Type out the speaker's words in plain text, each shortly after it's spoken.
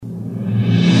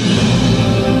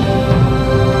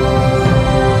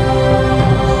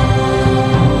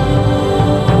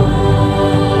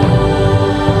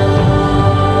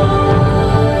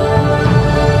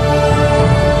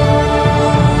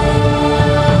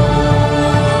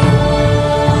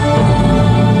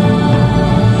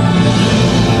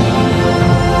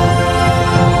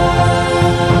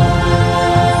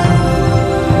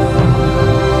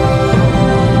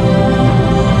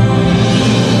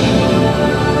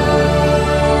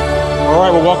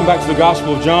right, well, welcome back to the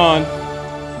Gospel of John.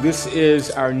 This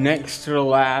is our next to the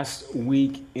last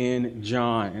week in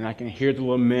John, and I can hear the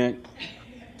lament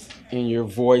in your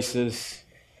voices.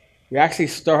 We actually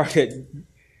started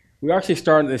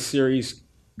this series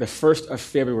the 1st of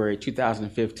February,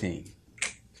 2015.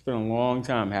 It's been a long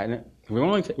time, hasn't it? We've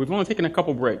only taken a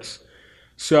couple breaks.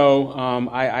 So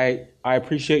I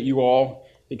appreciate you all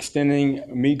extending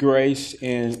me grace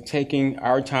and taking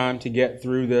our time to get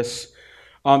through this.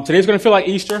 Today's going to feel like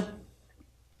Easter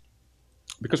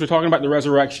because we're talking about the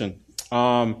resurrection.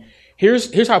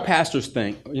 Here's how pastors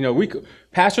think. You know,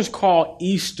 pastors call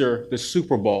Easter the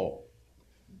Super Bowl,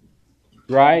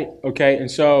 right? Okay, and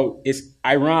so it's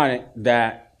ironic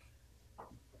that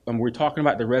we're talking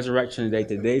about the resurrection today.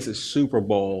 Today's a Super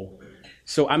Bowl,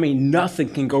 so I mean nothing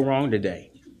can go wrong today.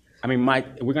 I mean,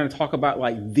 we're going to talk about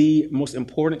like the most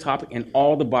important topic in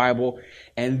all the Bible,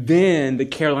 and then the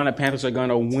Carolina Panthers are going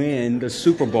to win the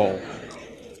Super Bowl.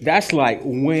 That's like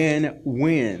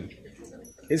win.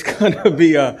 It's going to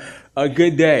be a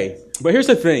good day. But here's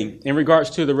the thing, in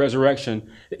regards to the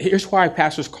resurrection, here's why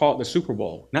pastors call it the Super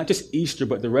Bowl. Not just Easter,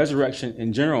 but the resurrection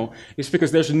in general. It's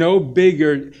because there's no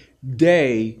bigger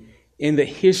day in the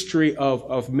history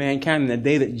of mankind than the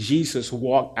day that Jesus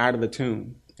walked out of the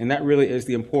tomb. And that really is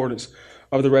the importance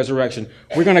of the resurrection.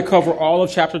 We're going to cover all of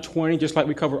chapter 20, just like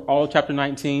we covered all of chapter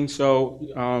 19. So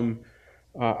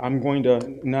I'm going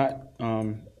to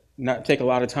not take a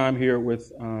lot of time here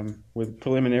with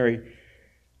preliminary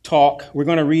talk. We're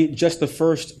going to read just the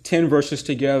first 10 verses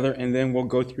together, and then we'll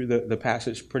go through the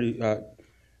passage pretty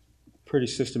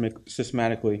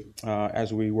systematically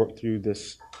as we work through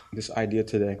this idea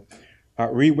today.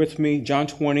 Read with me John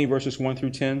 20, verses 1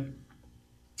 through 10.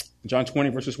 John 20,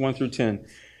 verses 1 through 10.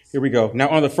 Here we go. Now,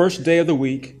 on the first day of the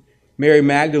week, Mary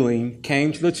Magdalene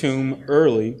came to the tomb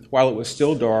early while it was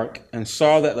still dark and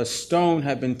saw that the stone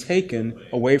had been taken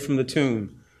away from the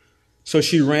tomb. So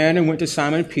she ran and went to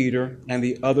Simon Peter and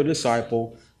the other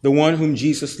disciple, the one whom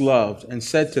Jesus loved, and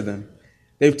said to them,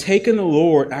 "They've taken the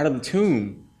Lord out of the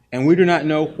tomb, and we do not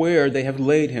know where they have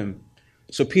laid him."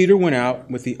 So Peter went out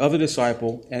with the other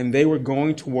disciple, and they were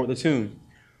going toward the tomb.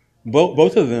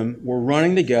 Both of them were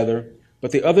running together, but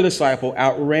the other disciple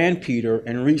outran Peter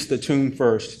and reached the tomb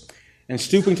first. And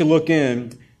stooping to look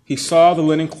in, he saw the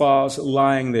linen cloths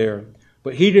lying there,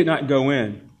 but he did not go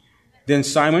in. Then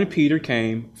Simon Peter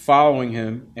came, following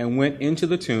him, and went into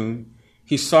the tomb.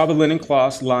 He saw the linen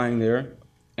cloths lying there,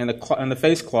 and the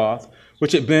face cloth,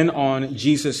 which had been on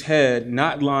Jesus' head,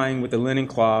 not lying with the linen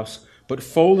cloths, but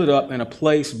folded up in a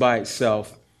place by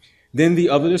itself. Then the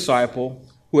other disciple,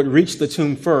 who had reached the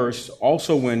tomb first,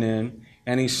 also went in,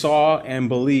 and he saw and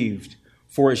believed.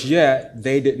 For as yet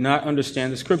they did not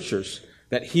understand the scriptures,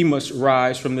 that he must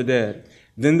rise from the dead.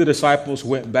 Then the disciples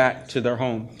went back to their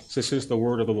home. This is the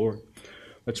word of the Lord.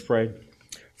 Let's pray.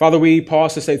 Father, we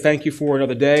pause to say thank you for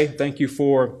another day. Thank you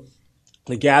for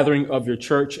the gathering of your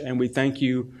church, and we thank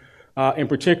you in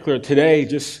particular today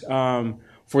just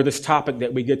for this topic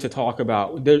that we get to talk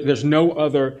about. There's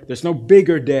no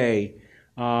bigger day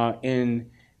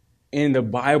in the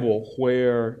Bible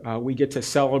where we get to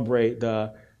celebrate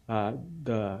the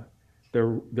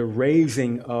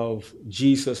raising of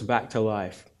Jesus back to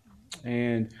life.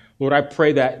 And Lord, I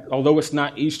pray that although it's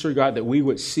not Easter, God, that we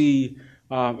would see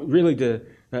really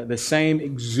the same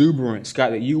exuberance, God,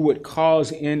 that you would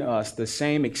cause in us the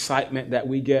same excitement that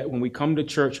we get when we come to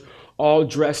church all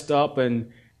dressed up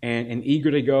and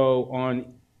eager to go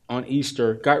on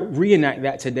Easter. God, reenact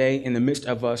that today in the midst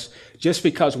of us, just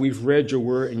because we've read your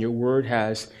word and your word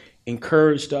has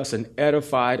encouraged us and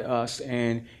edified us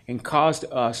and caused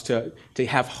us to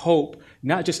have hope,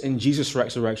 not just in Jesus'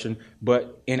 resurrection,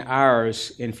 but in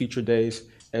ours in future days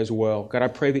as well. God, I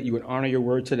pray that you would honor your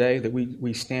word today, that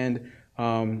we stand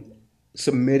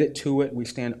submitted to it, we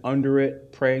stand under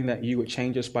it, praying that you would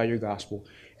change us by your gospel.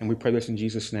 And we pray this in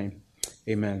Jesus' name.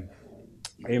 Amen.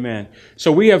 Amen.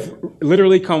 So we have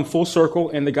literally come full circle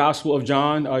in the Gospel of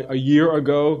John. A year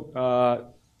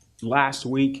ago, last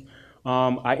week,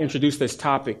 I introduced this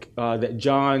topic that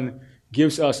John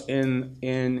gives us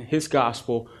in his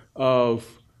Gospel of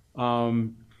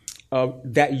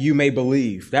that you may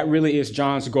believe. That really is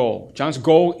John's goal. John's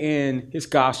goal in his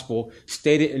Gospel,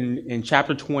 stated in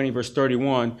chapter 20, verse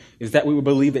 31, is that we would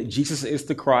believe that Jesus is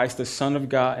the Christ, the Son of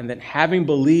God, and that having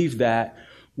believed that,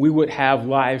 we would have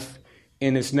life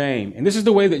in his name. And this is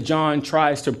the way that John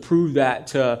tries to prove that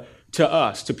to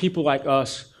us, to people like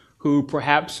us who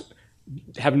perhaps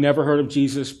have never heard of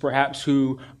Jesus, perhaps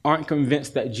who aren't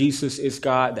convinced that Jesus is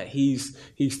God, that he's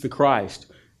the Christ.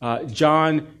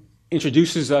 John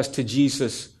introduces us to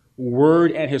Jesus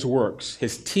word and his works,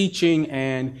 his teaching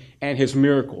and his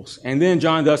miracles. And then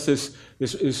John does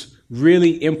this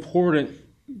really important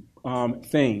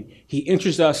thing. He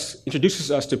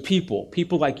introduces us to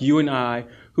people like you and I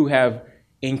who have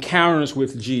encounters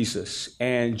with Jesus.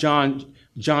 And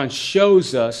John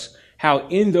shows us how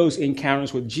in those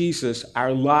encounters with Jesus,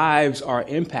 our lives are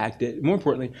impacted. More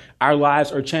importantly, our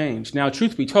lives are changed. Now,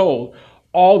 truth be told,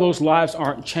 all those lives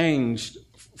aren't changed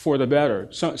for the better.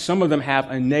 Some of them have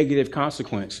a negative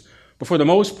consequence. But for the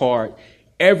most part,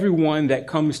 everyone that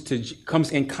comes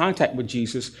in contact with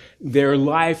Jesus, their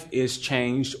life is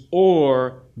changed,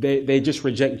 or they just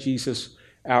reject Jesus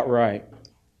outright.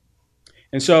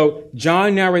 And so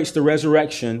John narrates the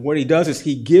resurrection. What he does is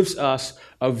he gives us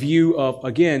a view of,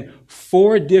 again,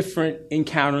 4 different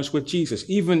encounters with Jesus,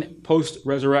 even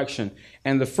post-resurrection.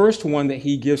 And the first one that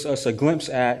he gives us a glimpse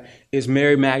at is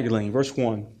Mary Magdalene, verse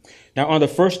 1. Now, on the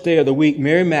first day of the week,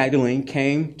 Mary Magdalene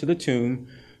came to the tomb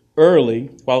early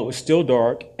while it was still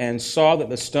dark and saw that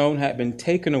the stone had been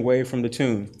taken away from the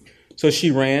tomb. So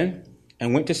she ran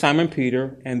and went to Simon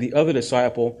Peter and the other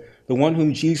disciple, the one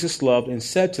whom Jesus loved, and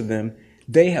said to them,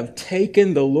 "They have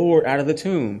taken the Lord out of the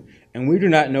tomb, and we do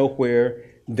not know where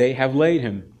they have laid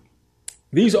him."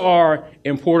 These are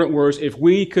important words. If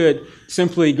we could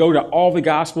simply go to all the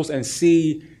Gospels and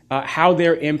see how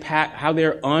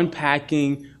they're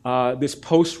unpacking this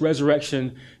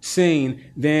post-resurrection scene,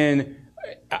 then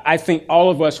I think all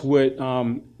of us would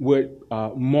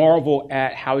marvel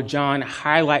at how John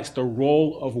highlights the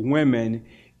role of women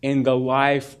in the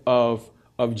life of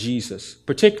Jesus,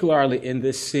 particularly in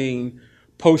this scene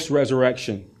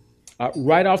post-resurrection.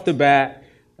 Right off the bat,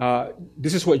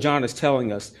 this is what John is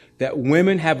telling us, that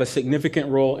women have a significant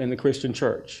role in the Christian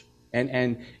church.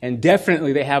 And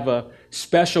definitely they have a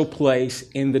special place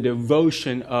in the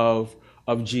devotion of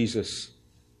Jesus.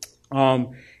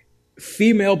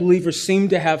 Female believers seem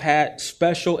to have had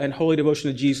special and holy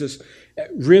devotion to Jesus,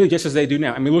 really just as they do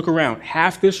now. I mean, look around.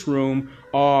 Half this room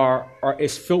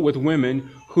is filled with women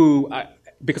who,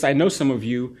 because I know some of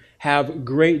you, have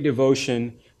great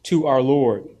devotion to our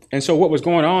Lord. And so what was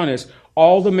going on is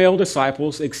all the male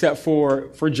disciples, except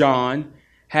for John,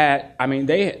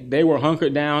 they were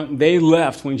hunkered down. They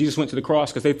left when Jesus went to the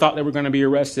cross because they thought they were going to be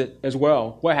arrested as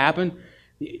well. What happened?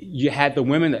 You had the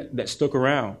women that stuck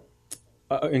around,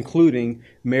 including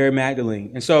Mary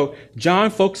Magdalene. And so John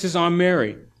focuses on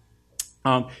Mary.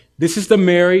 This is the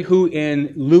Mary who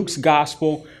in Luke's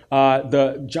gospel,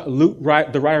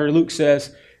 the writer Luke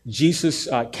says, Jesus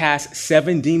cast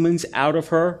 7 demons out of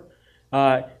her.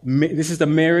 This is the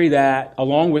Mary that,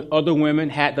 along with other women,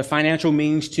 had the financial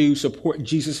means to support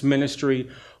Jesus' ministry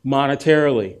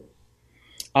monetarily.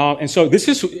 And so this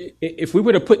is, if we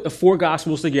were to put the 4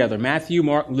 Gospels together, Matthew,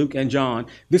 Mark, Luke, and John,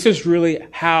 this is really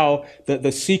how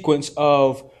the sequence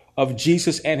of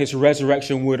Jesus and his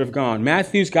resurrection would have gone.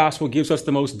 Matthew's Gospel gives us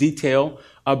the most detail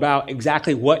about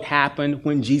exactly what happened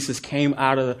when Jesus came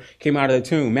out of the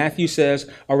tomb. Matthew says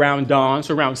around dawn,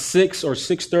 so around 6 or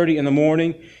 6:30 in the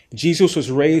morning, Jesus was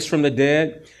raised from the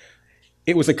dead.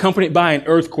 It was accompanied by an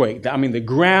earthquake. I mean, the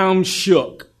ground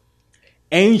shook.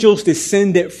 Angels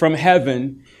descended from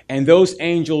heaven, and those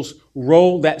angels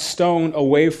rolled that stone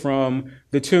away from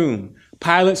the tomb.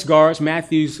 Pilate's guards,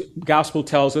 Matthew's gospel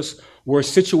tells us, were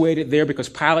situated there because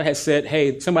Pilate had said,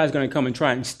 hey, somebody's going to come and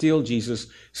try and steal Jesus.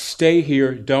 Stay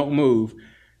here. Don't move.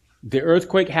 The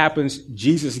earthquake happens.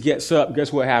 Jesus gets up.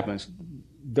 Guess what happens?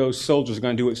 Those soldiers are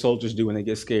going to do what soldiers do when they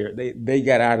get scared. They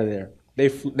got out of there.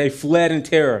 They fled in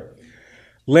terror.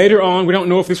 Later on, we don't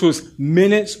know if this was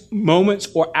minutes, moments,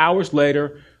 or hours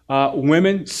later,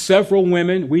 several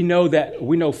women, we know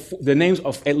the names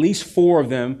of at least 4 of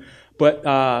them,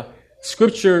 but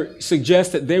Scripture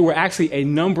suggests that there were actually a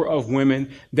number of women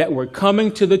that were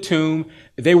coming to the tomb.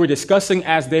 They were discussing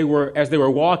as they were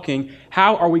walking,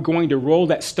 how are we going to roll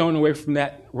that stone away from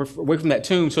that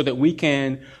tomb so that we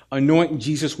can anoint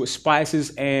Jesus with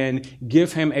spices and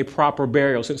give him a proper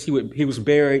burial, since he was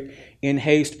buried in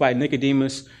haste by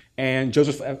Nicodemus and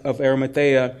Joseph of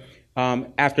Arimathea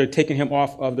after taking him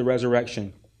off of the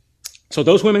resurrection. So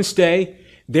those women stay.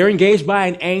 They're engaged by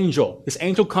an angel. This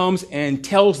angel comes and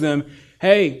tells them,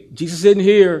 hey, Jesus isn't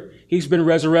here. He's been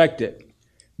resurrected.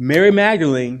 Mary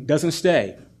Magdalene doesn't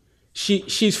stay.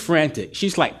 She's frantic.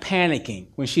 She's like panicking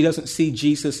when she doesn't see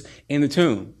Jesus in the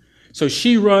tomb. So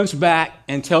she runs back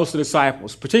and tells the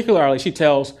disciples. Particularly, she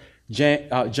tells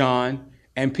John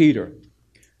and Peter.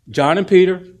 John and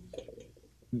Peter,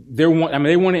 they want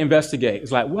to investigate.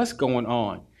 It's like, what's going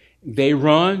on? They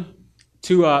run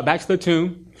back to the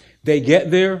tomb. They get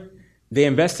there, they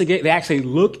investigate, they actually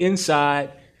look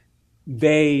inside,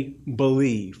 they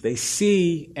believe. They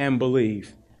see and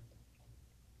believe.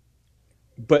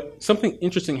 But something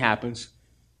interesting happens.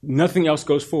 Nothing else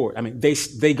goes forward. I mean,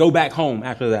 they go back home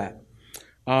after that.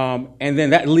 And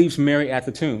then that leaves Mary at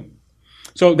the tomb.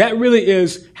 So that really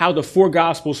is how the four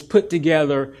Gospels put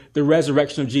together the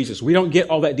resurrection of Jesus. We don't get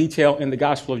all that detail in the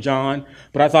Gospel of John,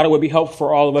 but I thought it would be helpful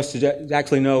for all of us to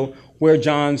actually know where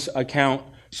John's account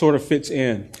sort of fits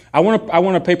in. I want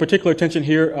to pay particular attention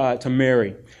here to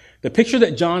Mary. The picture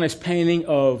that John is painting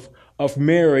of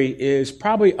Mary is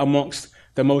probably amongst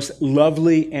the most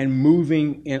lovely and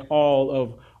moving in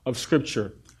all of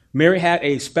Scripture. Mary had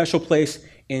a special place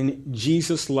in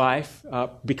Jesus' life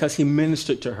because he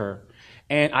ministered to her.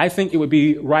 And I think it would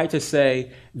be right to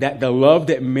say that the love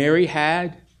that Mary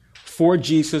had for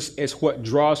Jesus is what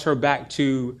draws her back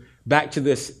to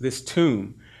this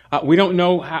tomb. We don't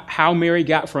know how Mary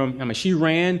got she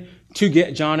ran to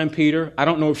get John and Peter. I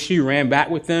don't know if she ran back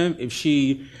with them, if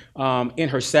she, in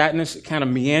her sadness, kind of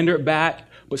meandered back.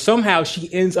 But somehow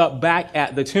she ends up back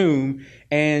at the tomb,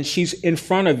 and she's in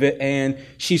front of it, and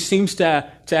she seems to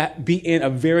be in a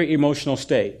very emotional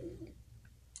state.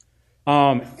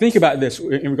 Think about this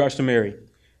in regards to Mary.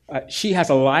 She has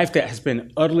a life that has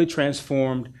been utterly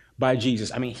transformed by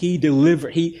Jesus. I mean,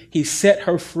 he set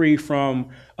her free from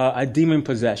a demon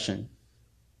possession.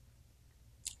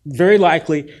 Very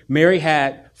likely, Mary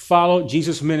had followed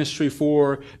Jesus' ministry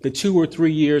for the 2 or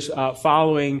 3 years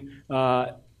following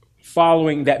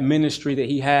that ministry that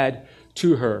he had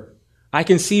to her. I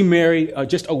can see Mary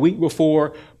just a week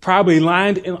before, probably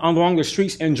lined along the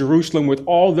streets in Jerusalem with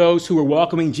all those who were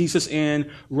welcoming Jesus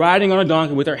in, riding on a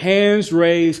donkey with her hands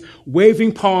raised,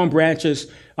 waving palm branches,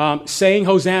 saying,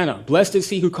 "Hosanna, blessed is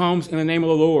he who comes in the name of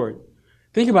the Lord."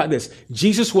 Think about this.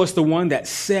 Jesus was the one that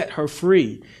set her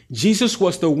free. Jesus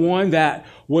was the one that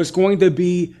was going to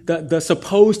be the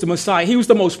supposed Messiah. He was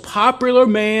the most popular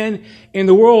man in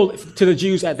the world to the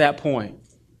Jews at that point.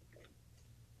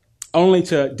 Only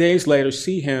to days later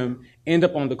see him end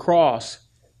up on the cross.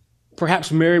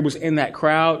 Perhaps Mary was in that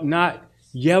crowd, not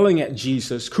yelling at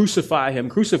Jesus, crucify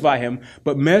him,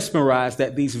 but mesmerized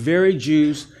that these very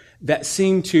Jews that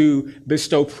seemed to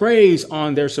bestow praise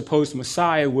on their supposed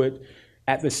Messiah would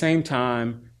at the same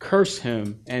time curse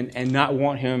him and not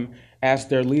want him as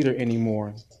their leader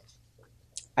anymore.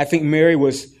 I think Mary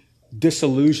was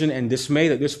disillusioned and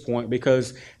dismayed at this point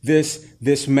because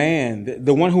this man,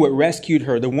 the one who had rescued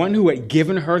her, the one who had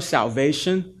given her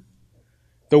salvation,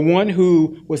 the one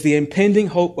who was the impending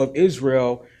hope of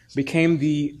Israel, became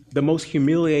the most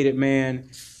humiliated man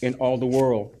in all the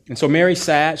world. And so Mary's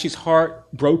sad, she's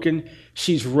heartbroken,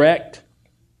 she's wrecked,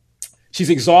 she's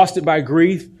exhausted by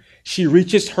grief. She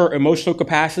reaches her emotional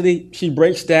capacity. She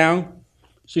breaks down.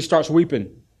 She starts weeping.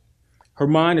 Her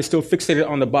mind is still fixated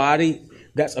on the body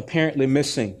that's apparently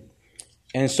missing.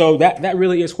 And so that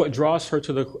really is what draws her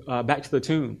to back to the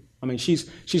tomb. I mean, she's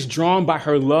drawn by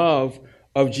her love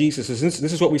of Jesus. This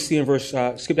is what we see in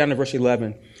skip down to verse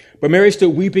 11. But Mary stood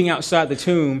weeping outside the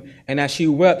tomb, and as she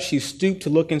wept, she stooped to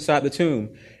look inside the tomb.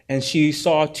 And she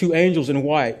saw 2 angels in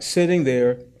white sitting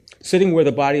where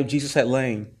the body of Jesus had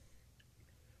lain,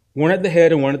 one at the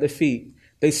head and one at the feet.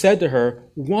 They said to her,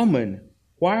 "Woman,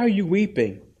 why are you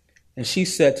weeping?" And she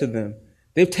said to them,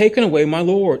 "They've taken away my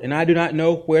Lord, and I do not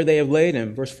know where they have laid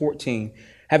him." Verse 14.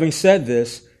 Having said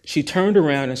this, she turned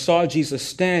around and saw Jesus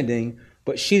standing,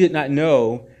 but she did not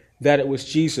know that it was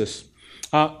Jesus.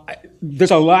 There's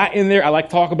a lot in there I like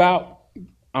to talk about.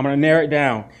 I'm going to narrow it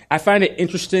down. I find it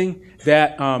interesting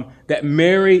that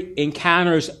Mary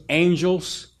encounters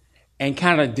angels and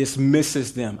kind of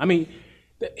dismisses them. I mean,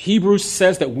 Hebrews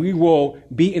says that we will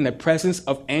be in the presence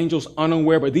of angels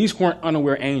unaware, but these weren't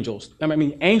unaware angels. I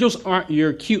mean, angels aren't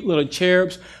your cute little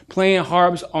cherubs playing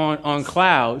harps on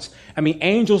clouds. I mean,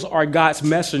 angels are God's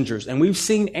messengers, and we've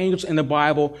seen angels in the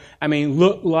Bible. I mean,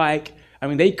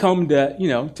 they come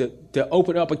to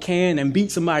open up a can and beat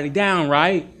somebody down,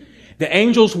 right? The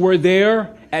angels were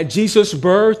there at Jesus'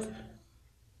 birth,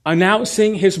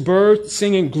 announcing his birth,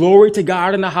 singing glory to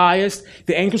God in the highest.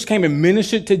 The angels came and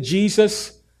ministered to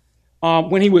Jesus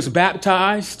when he was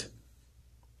baptized.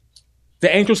 The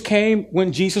angels came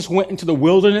when Jesus went into the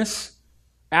wilderness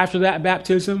after that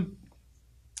baptism.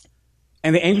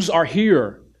 And the angels are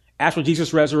here after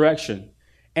Jesus' resurrection.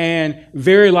 And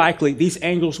very likely, these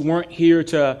angels weren't here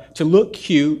to look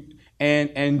cute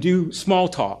and do small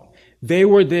talk. They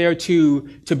were there to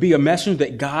be a messenger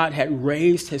that God had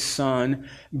raised his son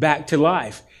back to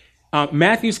life.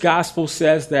 Matthew's gospel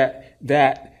says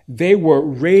that they were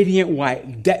radiant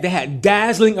white. They had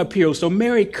dazzling appeal. So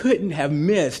Mary couldn't have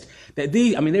missed that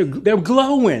they're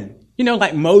glowing. You know,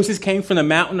 like Moses came from the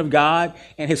mountain of God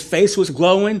and his face was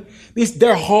glowing.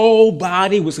 Their whole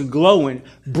body was glowing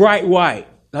bright white.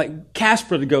 like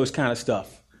Casper the Ghost kind of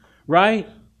stuff, right?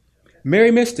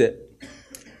 Mary missed it.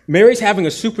 Mary's having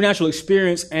a supernatural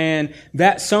experience, and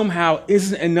that somehow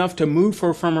isn't enough to move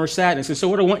her from her sadness. And so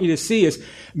what I want you to see is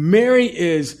Mary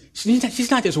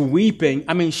she's not just weeping.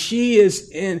 I mean, she's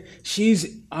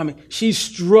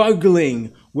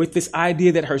struggling with this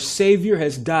idea that her Savior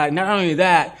has died. Not only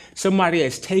that, somebody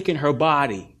has taken her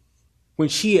body when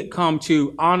she had come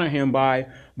to honor him by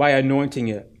anointing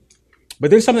it.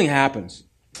 But then something happens.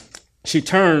 She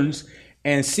turns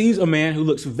and sees a man who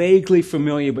looks vaguely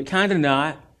familiar, but kind of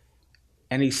not.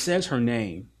 And he says her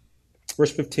name.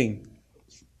 Verse 15.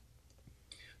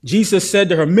 Jesus said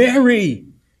to her, Mary.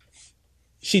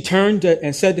 She turned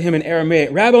and said to him in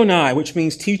Aramaic, Rabboni, which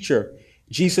means teacher.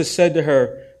 Jesus said to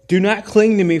her, do not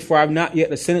cling to me, for I have not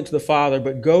yet ascended to the Father,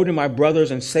 but go to my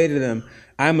brothers and say to them,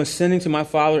 I am ascending to my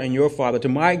Father and your Father, to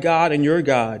my God and your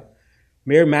God.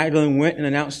 Mary Magdalene went and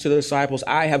announced to the disciples,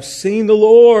 I have seen the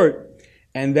Lord,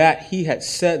 and that he had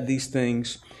said these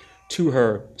things to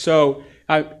her. So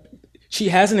she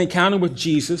has an encounter with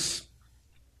Jesus,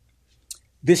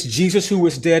 this Jesus who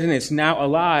was dead and is now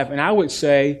alive. And I would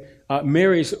say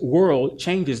Mary's world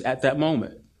changes at that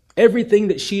moment. Everything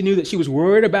that she knew that she was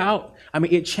worried about,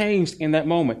 it changed in that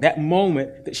moment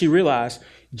that she realized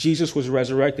Jesus was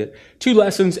resurrected. 2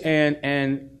 lessons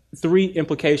and 3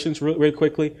 implications really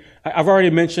quickly. I've already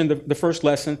mentioned the first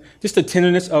lesson, just the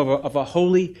tenderness of a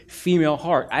holy female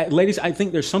heart. Ladies, I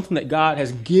think there's something that God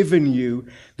has given you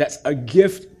that's a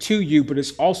gift to you, but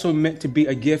it's also meant to be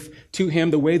a gift to him,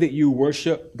 the way that you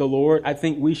worship the Lord. I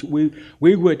think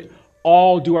we would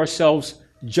all do ourselves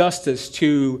justice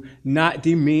to not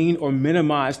demean or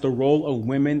minimize the role of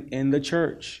women in the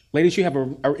church. Ladies, you have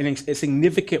a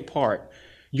significant part.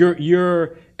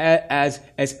 You're as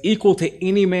equal to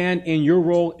any man in your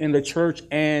role in the church,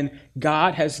 and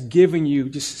God has given you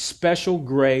just special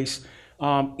grace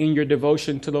in your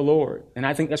devotion to the Lord. And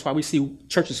I think that's why we see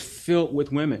churches filled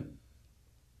with women.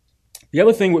 The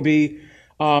other thing would be,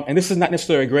 and this is not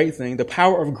necessarily a great thing, the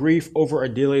power of grief over a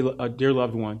dear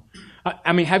loved one.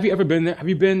 Have you ever been there? Have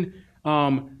you been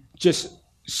just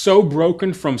so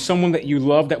broken from someone that you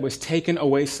love that was taken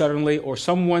away suddenly, or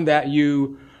someone that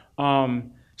you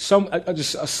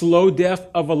just a slow death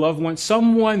of a loved one,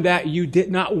 someone that you did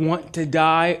not want to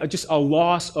die, just a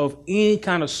loss of any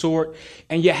kind of sort,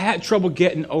 and you had trouble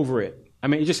getting over it?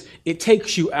 It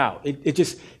takes you out.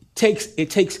 It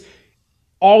takes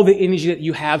all the energy that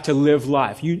you have to live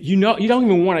life. You don't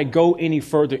even want to go any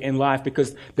further in life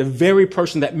because the very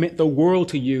person that meant the world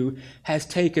to you has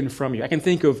taken from you. I can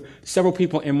think of several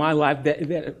people in my life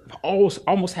that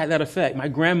almost had that effect. My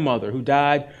grandmother, who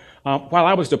died while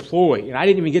I was deployed, and I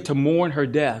didn't even get to mourn her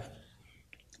death.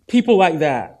 People like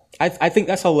that. I think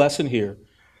that's a lesson here.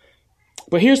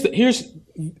 But here's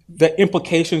the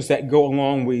implications that go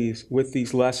along with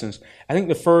these lessons. I think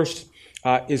the first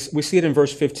is we see it in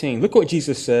verse 15. Look what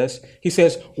Jesus says. He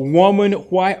says, "Woman,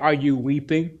 why are you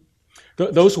weeping?"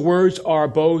 Those words are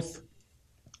both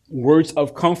words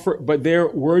of comfort, but they're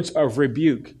words of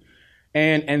rebuke.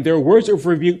 And they're words of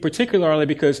rebuke particularly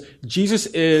because Jesus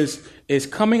is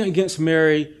coming against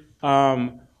Mary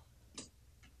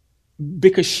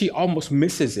because she almost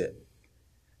misses it.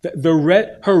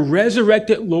 Her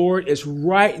resurrected Lord is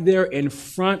right there in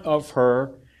front of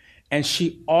her, and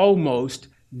she almost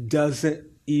doesn't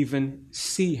even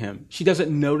see him. She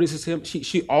doesn't notice him.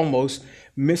 She almost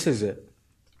misses it.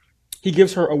 He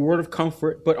gives her a word of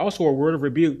comfort, but also a word of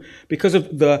rebuke because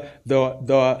of the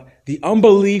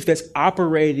unbelief that's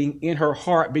operating in her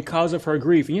heart because of her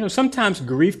grief. And sometimes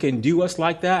grief can do us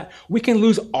like that. We can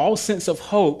lose all sense of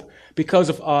hope because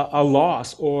of a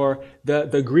loss or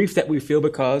the grief that we feel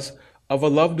because of a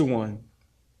loved one.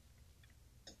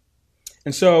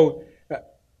 And so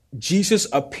Jesus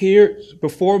appeared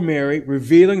before Mary,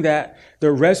 revealing that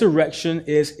the resurrection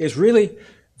is really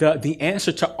the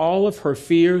answer to all of her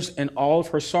fears and all of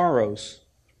her sorrows.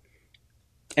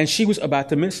 And she was about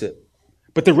to miss it.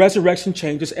 But the resurrection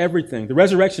changes everything. The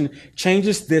resurrection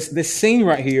changes this scene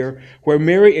right here where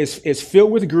Mary is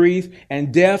filled with grief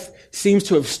and death seems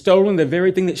to have stolen the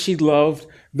very thing that she loved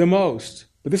the most.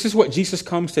 But this is what Jesus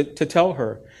comes to tell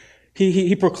her.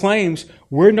 He proclaims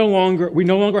we no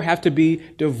longer have to be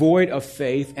devoid of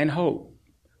faith and hope.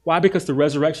 Why? Because the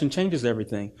resurrection changes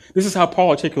everything. This is how Paul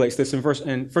articulates this in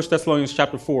 1 Thessalonians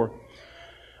chapter 4.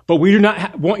 But we do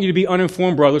not want you to be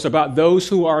uninformed, brothers, about those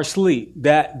who are asleep,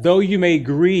 that though you may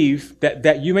grieve,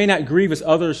 that you may not grieve as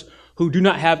others who do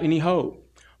not have any hope.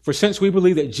 For since we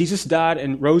believe that Jesus died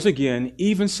and rose again,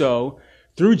 even so,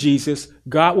 through Jesus,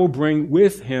 God will bring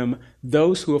with him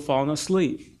those who have fallen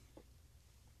asleep.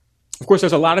 Of course,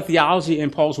 there's a lot of theology in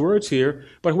Paul's words here,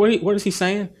 but what is he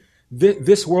saying?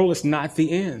 This world is not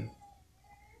the end.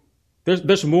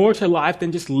 There's more to life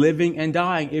than just living and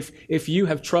dying if you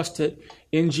have trusted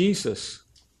in Jesus.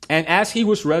 And as he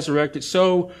was resurrected,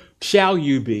 so shall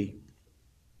you be.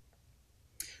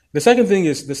 The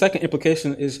second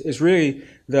implication is really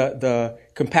the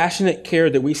compassionate care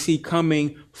that we see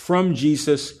coming from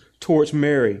Jesus towards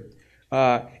Mary.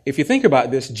 If you think about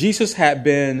this, Jesus had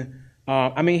been,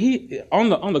 he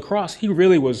on the cross, he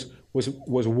really was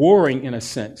warring in a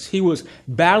sense. He was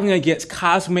battling against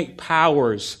cosmic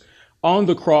powers on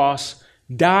the cross,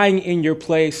 dying in your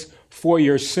place for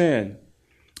your sin.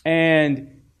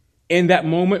 And in that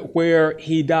moment where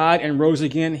he died and rose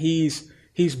again, he's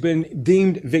been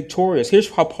deemed victorious. Here's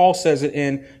how Paul says it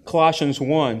in Colossians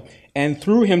 1. And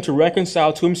through him to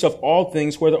reconcile to himself all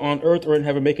things, whether on earth or in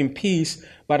heaven, making peace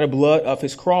by the blood of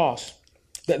his cross.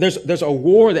 There's a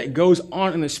war that goes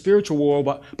on in the spiritual world,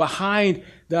 but behind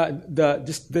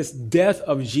this death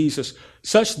of Jesus,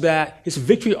 such that his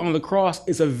victory on the cross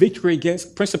is a victory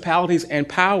against principalities and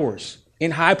powers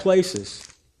in high places.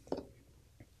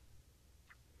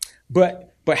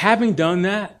 But having done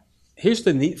that, here's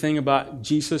the neat thing about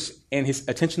Jesus and his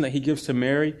attention that he gives to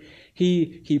Mary.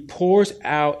 He pours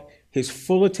out his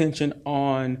full attention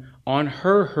on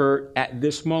her hurt at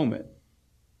this moment.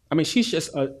 I mean, she's just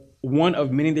one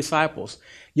of many disciples,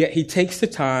 yet he takes the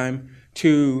time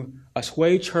to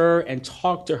assuage her and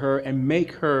talk to her and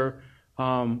make her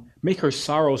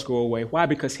sorrows go away. Why?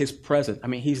 Because he's present. I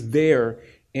mean, he's there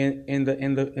in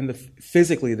the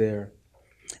physically there.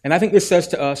 And I think this says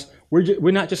to us,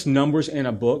 we're not just numbers in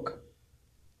a book.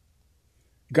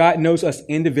 God knows us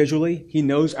individually. He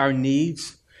knows our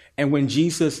needs. And when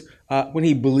Jesus, when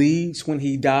he bleeds, when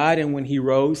he died, and when he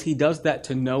rose, he does that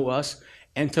to know us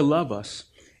and to love us.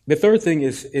 The third thing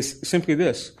is simply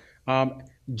this.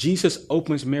 Jesus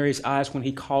opens Mary's eyes when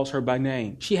he calls her by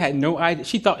name. She had no idea.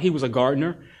 She thought he was a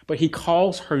gardener, but he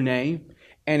calls her name,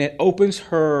 and it opens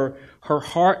her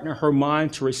heart and her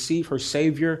mind to receive her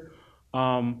Savior,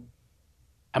 in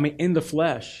the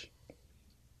flesh.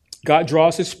 God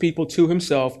draws his people to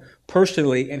himself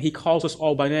personally, and he calls us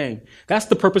all by name. That's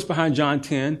the purpose behind John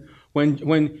 10.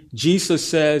 When Jesus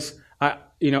says,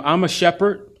 I'm a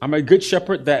shepherd. I'm a good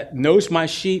shepherd that knows my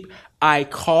sheep. I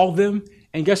call them.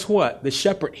 And guess what? The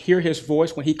shepherd hear his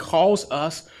voice. When he calls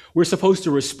us, we're supposed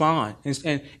to respond.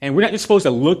 And we're not just supposed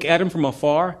to look at him from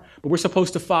afar, but we're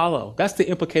supposed to follow. That's the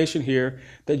implication here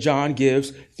that John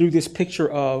gives through this picture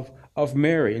of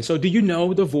Mary. And so do you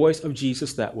know the voice of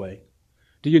Jesus that way?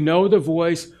 Do you know the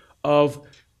voice of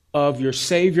your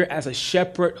Savior as a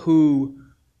shepherd who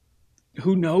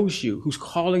knows you, who's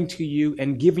calling to you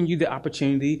and giving you the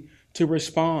opportunity to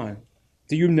respond?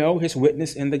 Do you know his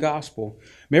witness in the gospel?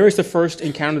 Mary's the first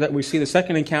encounter that we see. The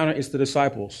second encounter is the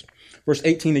disciples. Verse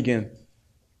 18 again.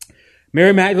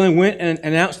 Mary Magdalene went and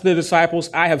announced to the disciples,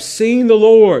 I have seen the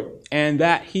Lord, and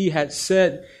that he had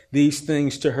said these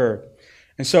things to her.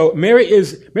 And so Mary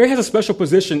has a special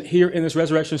position here in this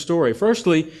resurrection story.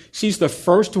 Firstly, she's the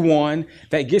first one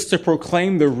that gets to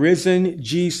proclaim the risen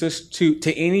Jesus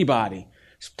to anybody,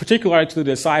 particularly to the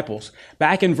disciples.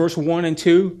 Back in verse 1 and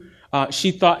 2,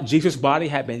 she thought Jesus' body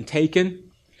had been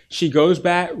taken. She goes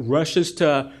back, rushes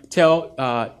to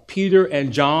tell Peter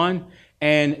and John,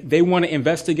 and they want to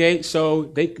investigate, so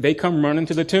they come running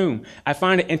to the tomb. I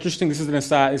find it interesting, this is an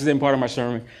aside, this isn't part of my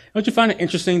sermon. Don't you find it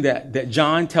interesting that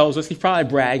John tells us, he's probably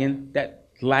bragging, that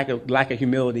lack of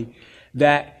humility,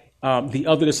 that the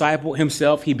other disciple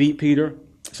himself, he beat Peter.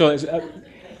 So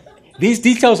these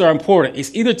details are important.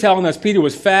 It's either telling us Peter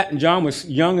was fat and John was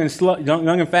young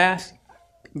and fast.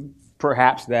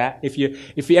 Perhaps that. If you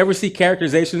ever see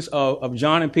characterizations of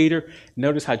John and Peter,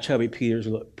 notice how chubby Peter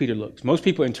looks. Most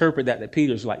people interpret that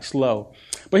Peter's like slow.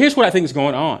 But here's what I think is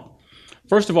going on.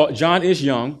 First of all, John is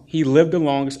young. He lived the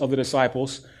longest of the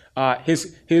disciples.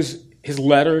 His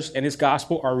letters and his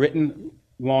gospel are written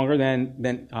longer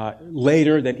than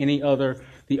later than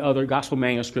the other gospel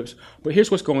manuscripts. But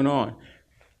here's what's going on.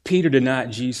 Peter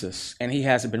denied Jesus, and he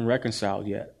hasn't been reconciled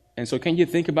yet. And so can you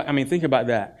think about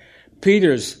that.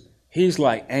 He's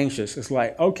like anxious. It's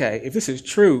like, okay, if this is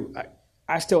true,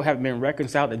 I still haven't been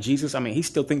reconciled to Jesus. I mean, he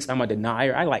still thinks I'm a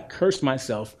denier. I cursed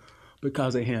myself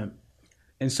because of him.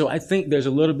 And so I think there's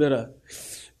a little bit of,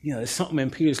 there's something in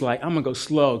Peter's like, I'm going to go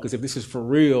slow because if this is for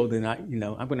real, then I'm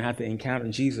going to have to encounter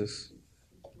Jesus.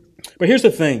 But here's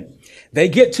the thing. They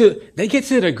get to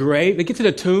the grave, they get to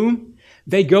the tomb,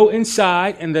 they go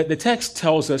inside, and the text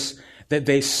tells us that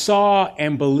they saw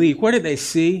and believed. What did they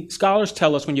see? Scholars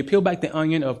tell us when you peel back the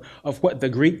onion of what the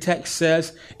Greek text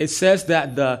says, it says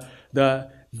that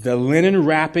The linen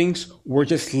wrappings were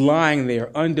just lying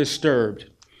there undisturbed.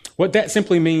 What that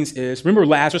simply means is, remember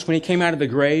Lazarus when he came out of the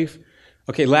grave?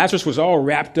 Okay, Lazarus was all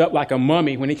wrapped up like a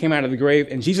mummy when he came out of the grave,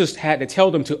 and Jesus had to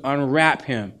tell them to unwrap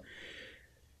him.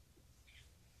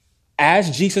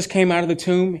 As Jesus came out of the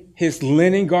tomb, his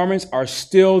linen garments are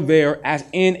still there as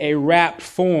in a wrapped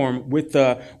form with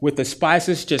the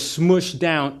spices just smushed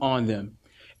down on them.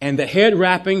 And the head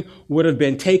wrapping would have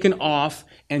been taken off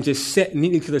and just set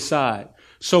neatly to the side.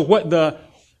 So what the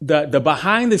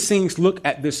behind the scenes look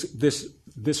at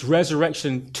this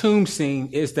resurrection tomb scene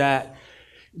is that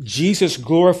Jesus'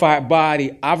 glorified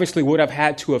body obviously would have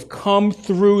had to have come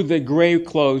through the grave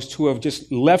clothes to have just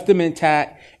left them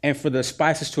intact and for the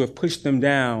spices to have pushed them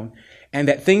down, and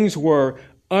that things were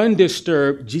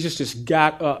undisturbed. Jesus just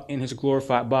got up in his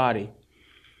glorified body.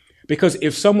 Because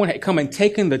if someone had come and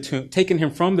taken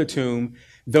him from the tomb,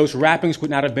 those wrappings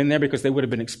would not have been there because they would have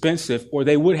been expensive, or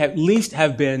they would have at least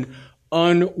have been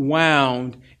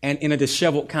unwound and in a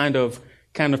disheveled kind of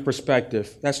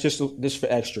perspective. That's just for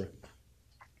extra.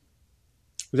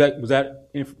 Was that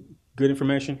good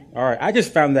information? All right. I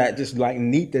just found that just like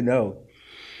neat to know.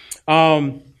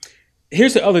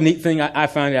 Here's the other neat thing I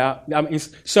found out.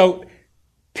 So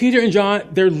Peter and John,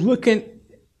 they're looking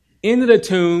into the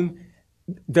tomb.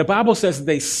 The Bible says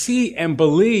they see and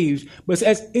believe, but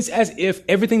it's as if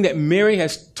everything that Mary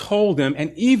has told them,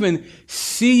 and even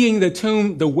seeing the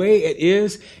tomb the way it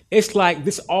is, it's like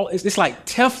it's like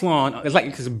Teflon. It's like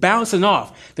it's bouncing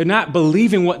off. They're not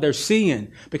believing what they're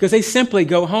seeing because they simply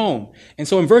go home. And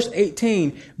so in verse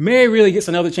 18, Mary really gets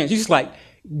another chance. She's just like,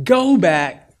 go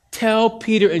back, tell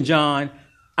Peter and John,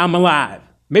 I'm alive.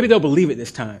 Maybe they'll believe it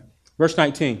this time. Verse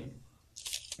 19.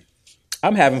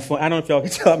 I'm having fun. I don't know if y'all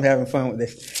can tell I'm having fun with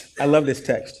this. I love this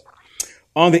text.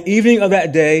 On the evening of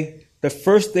that day, the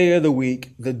first day of the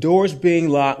week, the doors being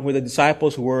locked where the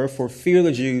disciples were for fear of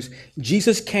the Jews,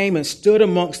 Jesus came and stood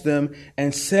amongst them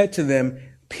and said to them,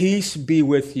 peace be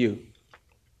with you.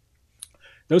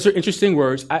 Those are interesting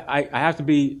words. I have to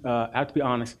be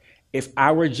honest. If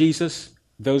I were Jesus,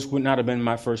 those would not have been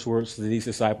my first words to these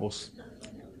disciples.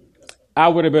 I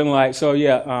would have been like, so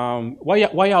yeah,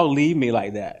 why y'all leave me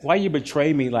like that? Why you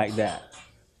betray me like that?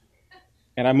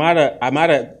 And I might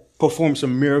have performed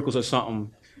some miracles or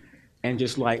something, and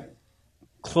just like,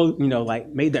 like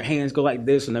made their hands go like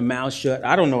this and their mouth shut.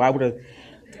 I don't know. I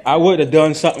would have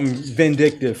done something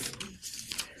vindictive.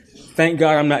 Thank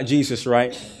God I'm not Jesus,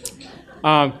 right?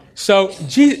 So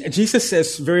Jesus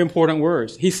says very important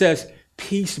words. He says,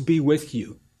 peace be with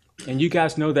you. And you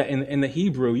guys know that in the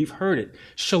Hebrew, you've heard it.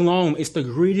 Shalom is the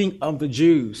greeting of the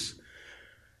Jews.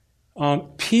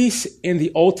 Peace in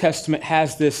the Old Testament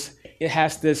has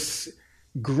this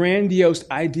grandiose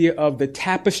idea of the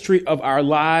tapestry of our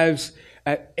lives.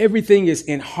 Everything is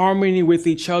in harmony with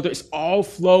each other. It's all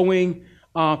flowing.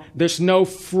 There's no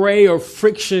fray or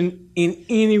friction in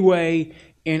any way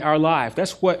in our life.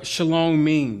 That's what shalom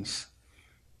means.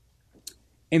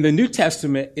 In the New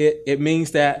Testament, it means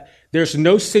that there's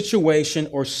no situation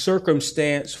or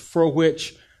circumstance for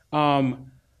which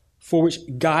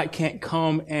God can't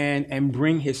come and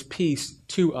bring his peace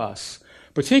to us.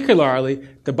 Particularly,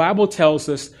 the Bible tells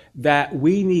us that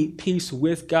we need peace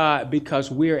with God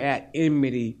because we're at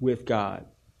enmity with God.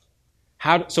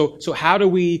 So how do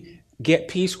we get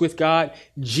peace with God?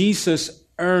 Jesus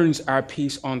earns our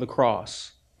peace on the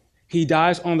cross. He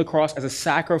dies on the cross as a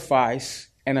sacrifice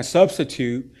and a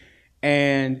substitute,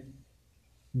 and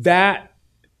that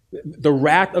the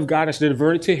wrath of God is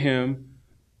diverted to him.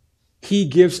 He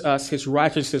gives us his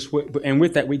righteousness, and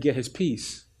with that we get his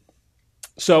peace.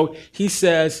 So he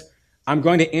says, I'm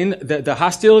going to end, the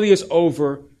hostility is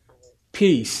over,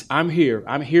 peace. I'm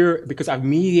here because I've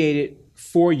mediated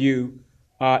for you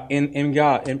in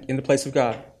God, in the place of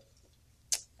God.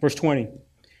 Verse 20.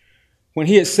 When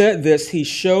he had said this, he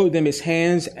showed them his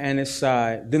hands and his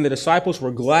side. Then the disciples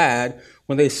were glad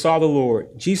when they saw the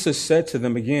Lord. Jesus said to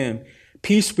them again,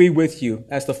 peace be with you.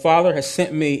 As the Father has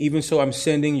sent me, even so I'm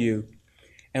sending you.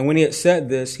 And when he had said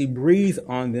this, he breathed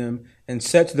on them and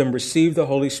said to them, receive the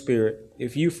Holy Spirit.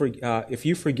 If you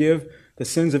forgive the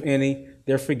sins of any,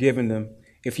 they're forgiven them.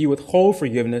 If you withhold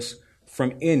forgiveness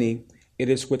from any, it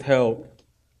is withheld.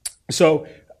 So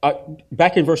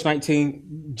back in verse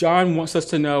 19, John wants us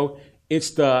to know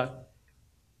it's the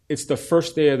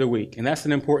first day of the week, and that's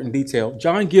an important detail.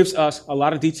 John gives us a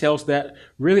lot of details that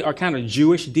really are kind of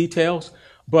Jewish details,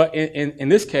 but in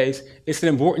this case, it's an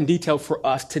important detail for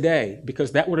us today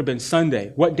because that would have been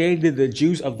Sunday. What day did the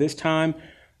Jews of this time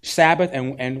Sabbath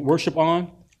and worship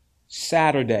on?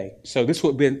 Saturday. So this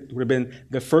would have been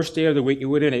the first day of the week. It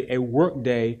would have been a work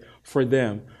day for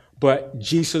them. but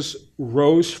Jesus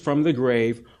rose from the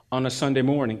grave on a Sunday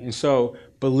morning. And so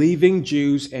believing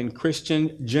Jews and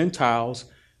Christian Gentiles,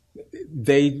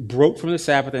 they broke from the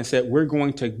Sabbath and said, we're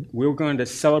going to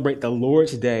celebrate the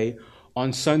Lord's Day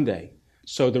on Sunday.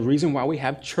 So the reason why we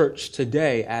have church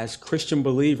today as Christian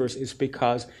believers is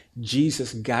because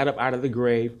Jesus got up out of the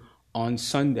grave on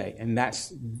Sunday. And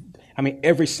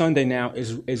every Sunday now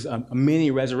is a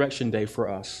mini resurrection day for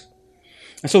us.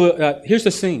 And so here's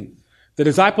the scene. The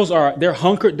disciples they're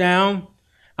hunkered down.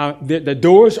 The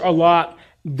doors are locked.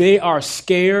 They are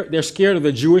scared. They're scared of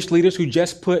the Jewish leaders who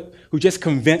just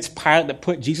convinced Pilate to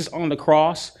put Jesus on the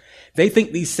cross. They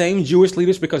think these same Jewish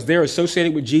leaders, because they're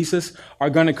associated with Jesus, are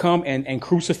going to come and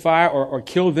crucify or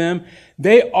kill them.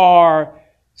 They are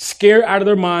scared out of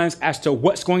their minds as to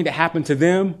what's going to happen to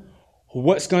them,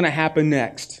 what's going to happen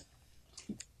next.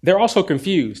 They're also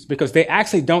confused because they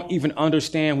actually don't even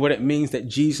understand what it means that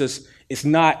Jesus is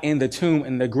not in the tomb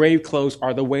and the grave clothes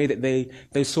are the way that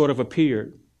they sort of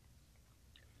appeared.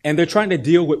 And they're trying to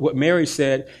deal with what Mary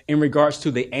said in regards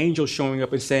to the angel showing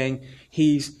up and saying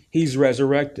he's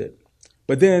resurrected.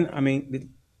 But then,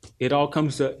 it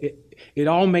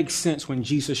all makes sense when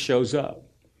Jesus shows up.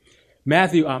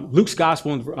 Luke's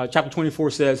gospel in chapter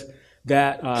 24 says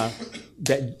that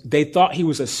they thought he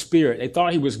was a spirit. They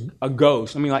thought he was a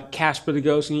ghost. Like Casper the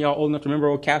Ghost. And y'all old enough to remember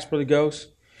old Casper the Ghost?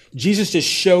 Jesus just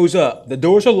shows up. The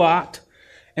doors are locked.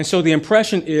 And so the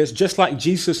impression is, just like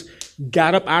Jesus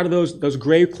got up out of those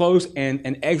grave clothes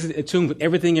and exited the tomb with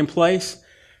everything in place,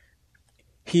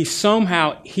 he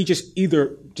just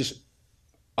either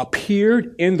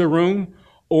appeared in the room,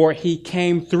 or he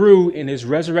came through in his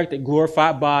resurrected,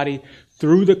 glorified body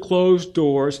through the closed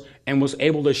doors and was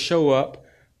able to show up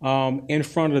in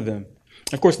front of them.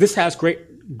 Of course, this has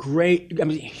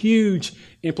huge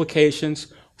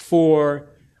implications for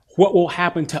what will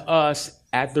happen to us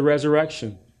at the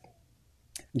resurrection.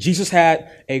 Jesus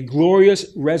had a glorious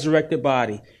resurrected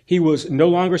body. He was no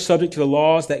longer subject to the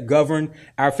laws that govern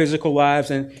our physical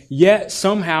lives, and yet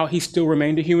somehow he still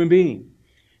remained a human being.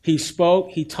 He spoke,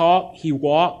 he talked, he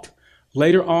walked.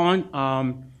 Later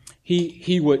on,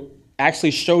 he would actually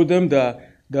show them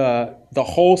the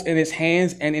holes in his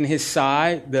hands and in his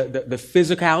side, the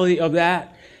physicality of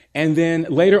that. And then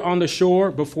later on the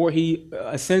shore, before he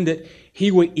ascended, he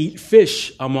would eat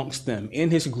fish amongst them in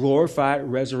his glorified,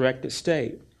 resurrected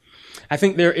state. I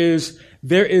think there is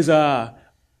an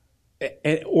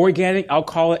organic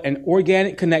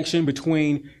connection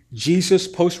between Jesus'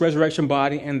 post-resurrection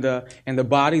body and the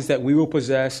bodies that we will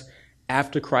possess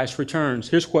after Christ returns.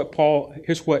 Here's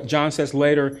what John says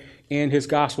later in his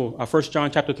gospel, 1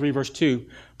 John chapter 3, verse 2.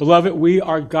 Beloved, we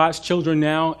are God's children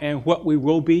now, and what we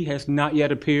will be has not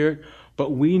yet appeared,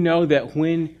 but we know that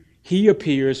when he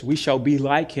appears, we shall be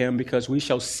like him, because we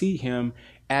shall see him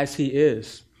as he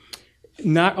is.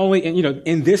 Not only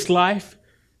in this life,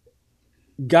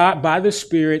 God, by the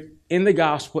Spirit, in the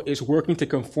gospel, is working to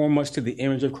conform us to the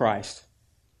image of Christ.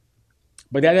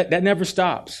 But that never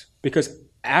stops, because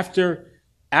after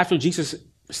Jesus'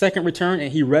 second return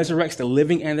and he resurrects the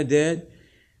living and the dead,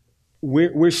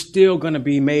 we're still going to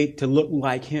be made to look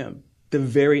like him, the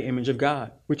very image of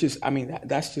God, which is,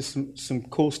 that's just some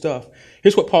cool stuff.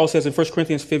 Here's what Paul says in 1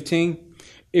 Corinthians 15.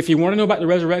 If you want to know about the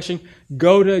resurrection,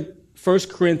 go to 1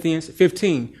 Corinthians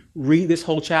 15. Read this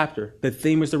whole chapter. The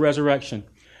theme is the resurrection.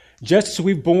 Just as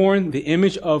we've borne the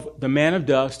image of the man of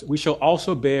dust, we shall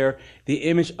also bear the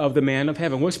image of the man of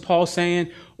heaven. What's Paul saying?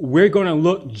 We're going to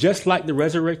look just like the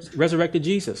resurrected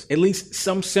Jesus, at least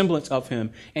some semblance of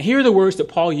him. And here are the words that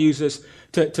Paul uses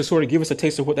to sort of give us a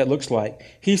taste of what that looks like.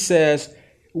 He says,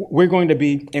 we're going to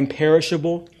be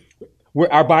imperishable.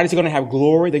 Our bodies are going to have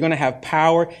glory. They're going to have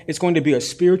power. It's going to be a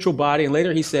spiritual body. And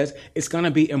later he says, it's going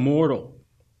to be immortal.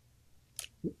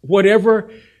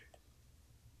 Whatever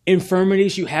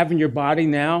infirmities you have in your body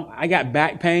now, I got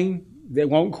back pain that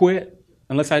won't quit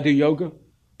unless I do yoga,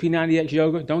 P90X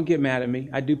yoga. Don't get mad at me.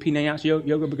 I do P90X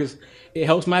yoga because it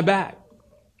helps my back,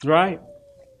 right?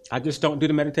 I just don't do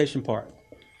the meditation part.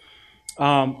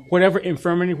 Whatever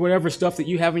infirmity, whatever stuff that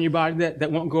you have in your body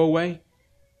that won't go away,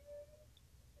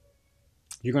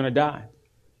 you're going to die.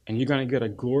 And you're going to get a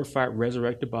glorified,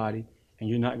 resurrected body, and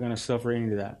you're not going to suffer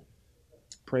any of that.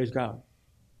 Praise God.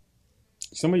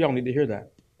 Some of y'all need to hear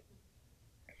that.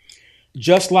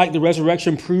 Just like the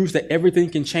resurrection proves that everything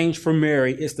can change for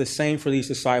Mary, it's the same for these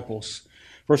disciples.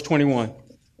 Verse 21.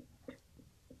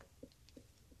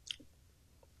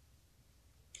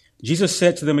 Jesus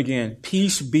said to them again,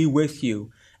 "Peace be with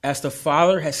you. As the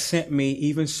Father has sent me,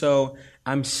 even so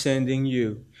I'm sending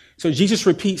you." So Jesus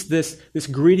repeats this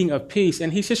greeting of peace,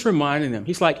 and he's just reminding them.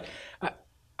 He's like,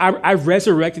 I've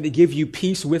resurrected to give you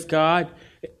peace with God.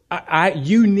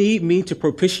 You need me to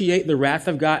propitiate the wrath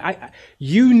of God.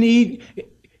 You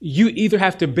either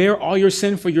have to bear all your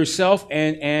sin for yourself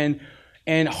and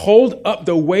hold up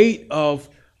the weight of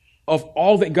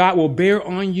all that God will bear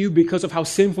on you because of how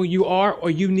sinful you are, or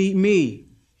you need me.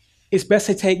 It's best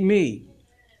to take me.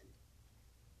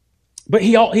 But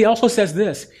he also says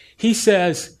this. He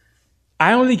says,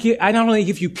 I not only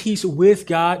give you peace with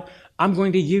God, I'm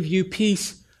going to give you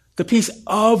peace, the peace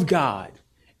of God.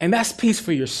 And that's peace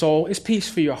for your soul. It's peace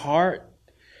for your heart.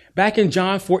 Back in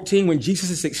John 14, when Jesus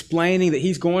is explaining that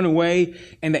he's going away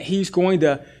and that he's going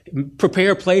to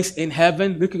prepare a place in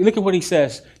heaven, look at what he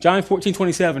says. John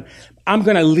 14:27. I'm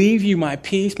going to leave you my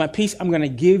peace. My peace I'm going to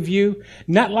give you,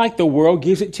 not like the world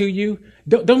gives it to you.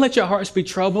 Don't let your hearts be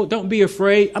troubled. Don't be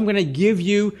afraid. I'm going to give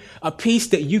you a peace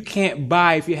that you can't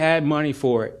buy if you had money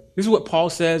for it. This is what Paul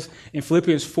says in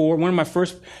Philippians 4, one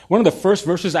of the first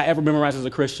verses I ever memorized as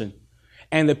a Christian.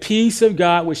 And the peace of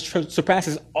God, which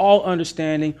surpasses all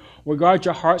understanding, will guard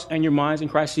your hearts and your minds in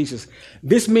Christ Jesus.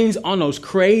 This means on those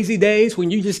crazy days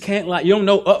when you just can't, you don't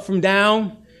know up from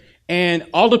down, and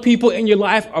all the people in your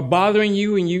life are bothering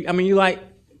you, and you're like,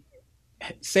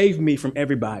 save me from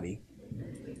everybody.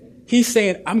 He's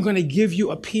saying, I'm going to give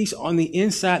you a peace on the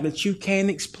inside that you can't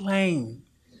explain.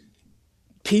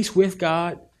 Peace with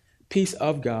God, peace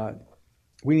of God.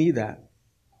 We need that.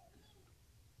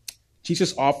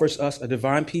 Jesus offers us a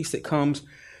divine peace that comes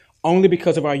only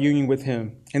because of our union with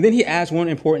him. And then he adds one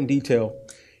important detail.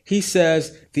 He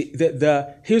says,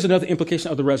 here's another implication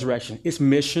of the resurrection. It's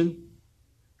mission.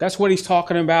 That's what he's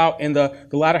talking about in the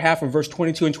latter half of verse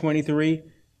 22 and 23.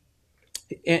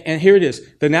 And here it is.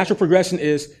 The natural progression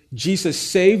is Jesus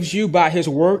saves you by his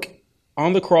work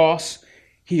on the cross.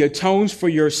 He atones for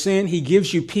your sin. He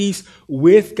gives you peace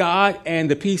with God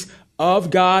and the peace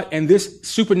of God, and this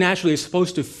supernaturally is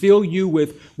supposed to fill you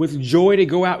with joy to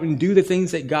go out and do the things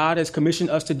that God has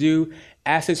commissioned us to do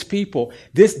as his people.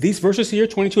 These verses here,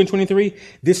 22 and 23,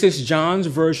 this is John's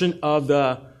version of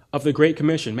the Great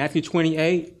Commission, Matthew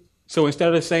 28. So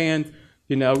instead of saying,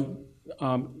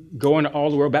 go into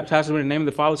all the world, baptize them in the name of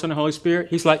the Father, Son, and Holy Spirit,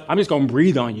 he's like, I'm just going to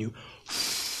breathe on you.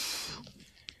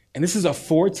 And this is a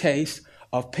foretaste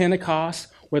of Pentecost,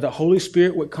 where the Holy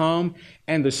Spirit would come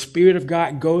and the Spirit of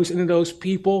God goes into those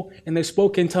people and they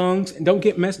spoke in tongues. And don't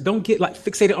get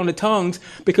fixated on the tongues,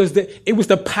 because it was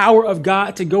the power of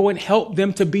God to go and help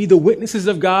them to be the witnesses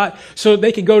of God, so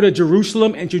they could go to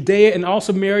Jerusalem and Judea and all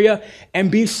Samaria and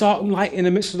be salt and light in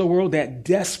the midst of the world that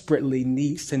desperately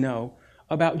needs to know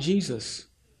about Jesus.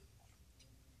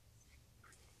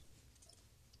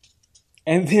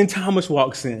 And then Thomas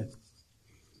walks in.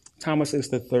 Thomas is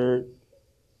the third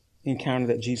encounter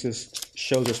that Jesus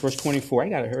shows us. Verse 24. I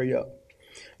got to hurry up.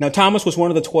 Now, Thomas was one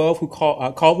of the 12 who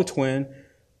called the twin,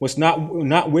 was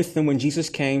not with them when Jesus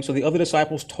came. So the other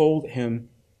disciples told him,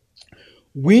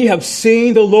 "We have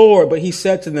seen the Lord." But he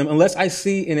said to them, "Unless I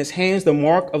see in his hands the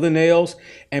mark of the nails,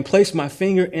 and place my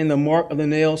finger in the mark of the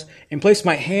nails, and place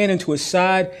my hand into his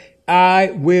side,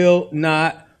 I will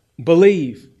not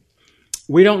believe."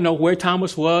 We don't know where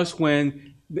Thomas was when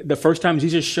the first time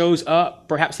Jesus shows up.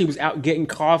 Perhaps he was out getting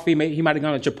coffee. Maybe he might have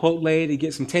gone to Chipotle to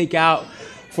get some takeout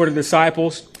for the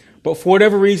disciples. But for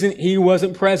whatever reason, he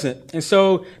wasn't present. And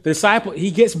so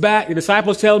he gets back. The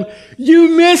disciples tell him, "You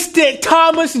missed it,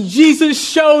 Thomas. Jesus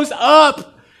shows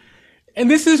up."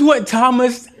 And this is what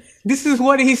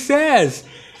he says.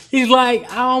 He's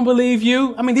like, "I don't believe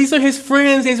you." I mean, these are his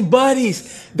friends, his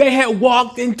buddies. They had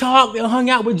walked and talked and hung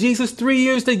out with Jesus 3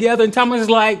 years together. And Thomas is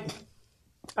like,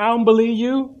 "I don't believe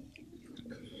you."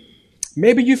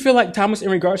 Maybe you feel like Thomas in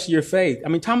regards to your faith. I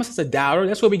mean, Thomas is a doubter.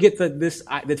 That's where we get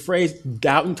the phrase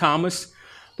doubting Thomas.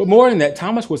 But more than that,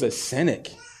 Thomas was a cynic.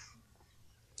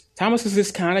 Thomas is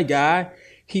this kind of guy.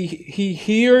 He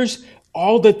hears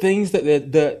all the things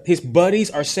that his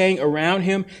buddies are saying around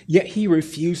him, yet he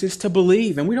refuses to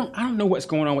believe. And I don't know what's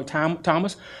going on with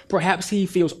Thomas. Perhaps he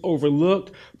feels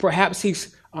overlooked. Perhaps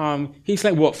he's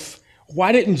like, well,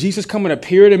 why didn't Jesus come and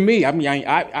appear to me? I mean,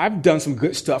 I've done some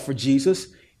good stuff for Jesus.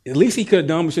 At least he could have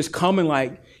done was just come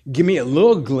and give me a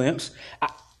little glimpse.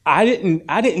 I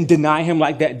didn't deny him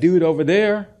like that dude over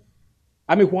there.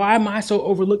 I mean, why am I so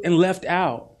overlooked and left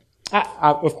out?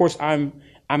 Of course, I'm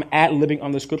ad-libbing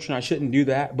on the scripture, and I shouldn't do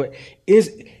that. But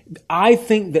I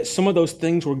think that some of those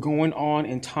things were going on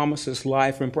in Thomas's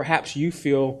life, and perhaps you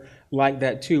feel like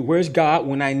that too. Where's God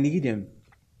when I need him?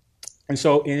 And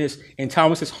so in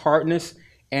Thomas's hardness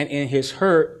and in his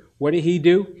hurt, what did he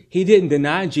do? He didn't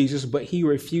deny Jesus, but he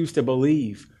refused to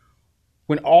believe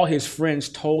when all his friends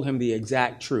told him the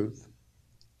exact truth.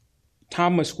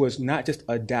 Thomas was not just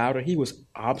a doubter, he was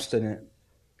obstinate.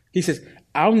 He says,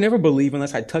 I'll never believe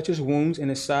unless I touch his wounds in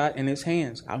his side and his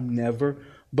hands. I'll never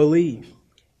believe.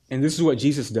 And this is what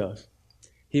Jesus does.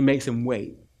 He makes him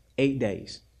wait 8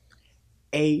 days.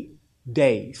 8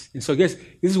 days. And so guess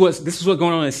this is what's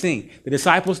going on in the scene. The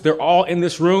disciples, they're all in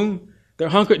this room. They're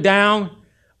hunkered down,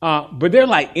 but they're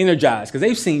like energized because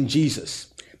they've seen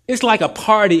Jesus. It's like a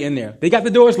party in there. They got the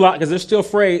doors locked because they're still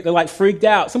afraid. They're like freaked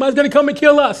out. Somebody's going to come and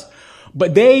kill us.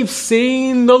 But they've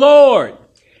seen the Lord.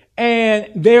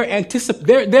 And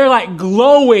they're like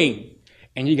glowing.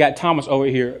 And you got Thomas over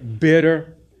here,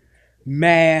 bitter,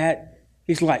 mad.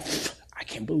 He's like, I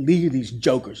can't believe these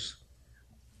jokers.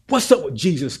 What's up with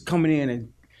Jesus coming in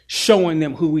and showing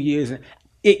them who he is? And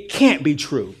it can't be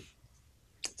true.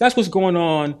 That's what's going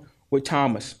on with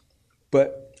Thomas.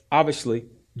 But obviously,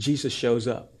 Jesus shows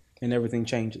up and everything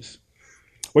changes.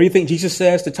 What do you think Jesus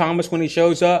says to Thomas when he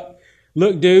shows up?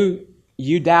 Look, dude,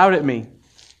 you doubted me.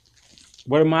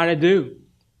 What am I to do?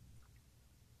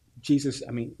 Jesus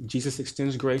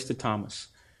extends grace to Thomas.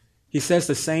 He says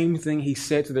the same thing he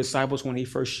said to the disciples when he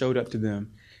first showed up to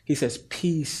them. He says,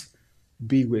 peace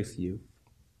be with you.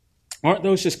 Aren't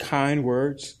those just kind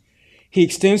words? He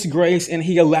extends grace and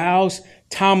he allows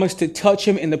Thomas to touch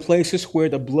him in the places where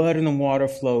the blood and the water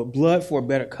flow. Blood for a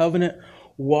better covenant,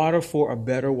 water for a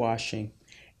better washing.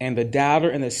 And the doubter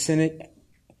and the cynic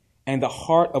and the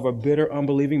heart of a bitter,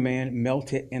 unbelieving man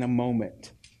melted in a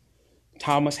moment.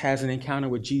 Thomas has an encounter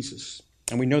with Jesus.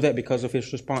 And we know that because of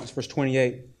his response. Verse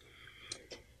 28.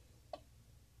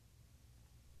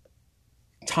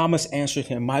 Thomas answered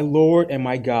him, my Lord and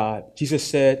my God. Jesus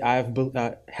said,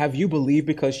 have you believed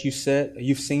because you said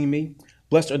you've seen me?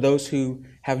 Blessed are those who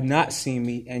have not seen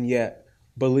me and yet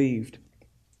believed.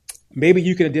 Maybe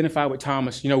you can identify with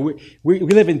Thomas. You know, we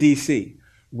live in D.C.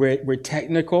 We're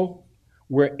technical.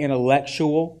 We're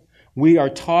intellectual. We are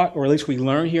taught, or at least we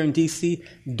learn here in D.C.,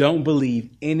 don't believe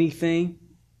anything,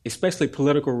 especially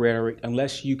political rhetoric,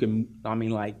 unless you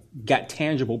got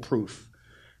tangible proof.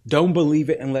 Don't believe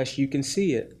it unless you can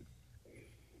see it.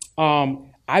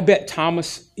 I bet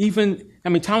Thomas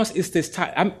Thomas is this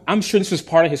type. I'm sure this was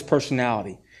part of his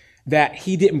personality, that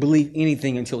he didn't believe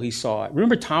anything until he saw it.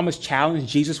 Remember Thomas challenged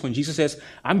Jesus when Jesus says,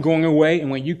 I'm going away,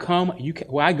 and when you come,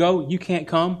 where I go, you can't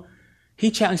come. He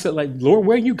challenged it like, Lord,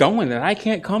 where are you going that I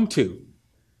can't come to?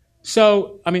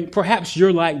 So, perhaps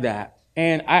you're like that.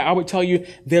 And I would tell you,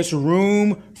 there's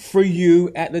room for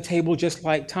you at the table just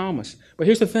like Thomas. But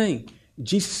here's the thing.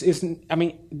 Jesus isn't,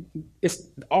 it's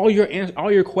all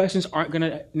your questions aren't going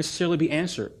to necessarily be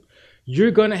answered. You're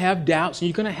going to have doubts and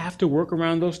you're going to have to work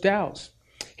around those doubts.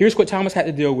 Here's what Thomas had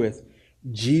to deal with.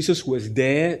 Jesus was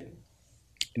dead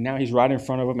and now he's right in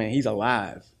front of him and he's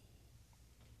alive.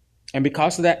 And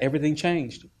because of that, everything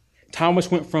changed.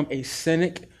 Thomas went from a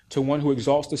cynic to one who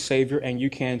exalts the Savior, and you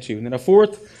can too. And then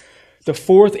the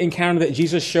fourth encounter that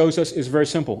Jesus shows us is very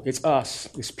simple. It's us.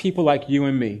 It's people like you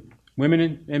and me,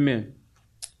 women and men,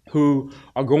 who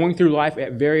are going through life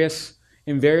in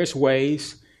various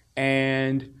ways,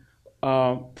 and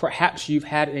perhaps you've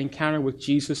had an encounter with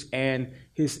Jesus, and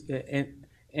his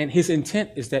intent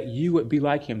is that you would be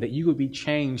like him, that you would be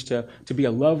changed to be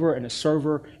a lover and a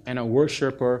server and a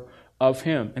worshiper of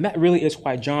him. And that really is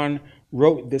why John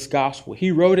wrote this gospel. He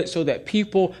wrote it so that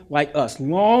people like us,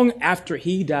 long after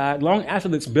he died, long after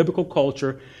this biblical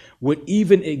culture would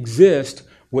even exist,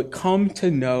 would come to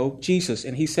know Jesus.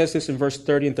 And he says this in verse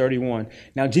 30 and 31.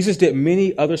 Now, Jesus did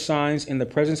many other signs in the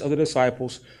presence of the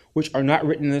disciples, which are not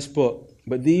written in this book,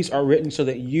 but these are written so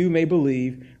that you may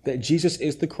believe that Jesus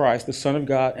is the Christ, the Son of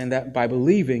God, and that by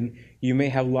believing you may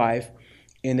have life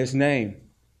in his name.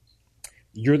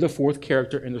 You're the fourth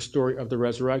character in the story of the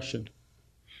resurrection.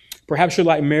 Perhaps you're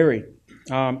like Mary.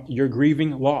 You're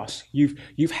grieving loss.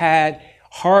 You've had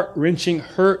heart-wrenching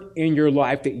hurt in your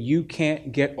life that you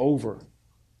can't get over.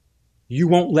 You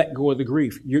won't let go of the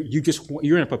grief.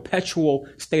 You're in a perpetual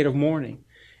state of mourning.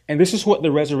 And this is what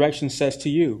the resurrection says to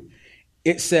you.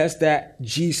 It says that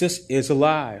Jesus is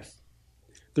alive.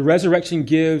 The resurrection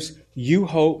gives you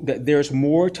hope that there's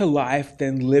more to life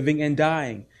than living and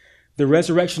dying. The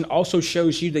resurrection also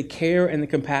shows you the care and the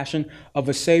compassion of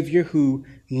a Savior who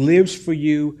lives for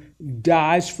you,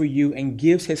 dies for you, and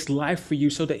gives his life for you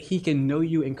so that he can know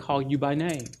you and call you by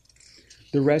name.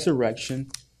 The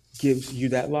resurrection gives you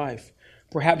that life.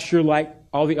 Perhaps you're like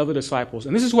all the other disciples.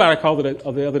 And this is what I call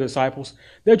the other disciples.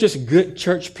 They're just good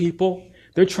church people.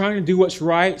 They're trying to do what's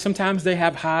right. Sometimes they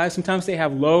have highs. Sometimes they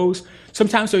have lows.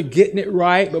 Sometimes they're getting it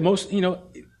right. But most,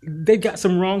 they've got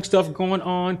some wrong stuff going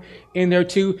on in there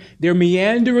too. They're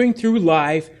meandering through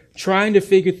life, trying to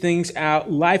figure things out.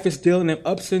 Life is dealing them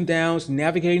ups and downs,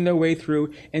 navigating their way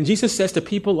through. And Jesus says to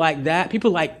people like that,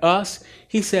 people like us,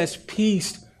 he says,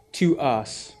 peace to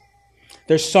us.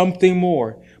 There's something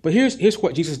more. But here's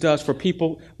what Jesus does for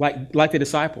people like the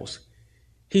disciples.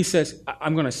 He says,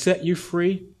 I'm going to set you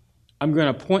free. I'm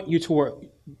going to point you toward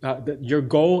your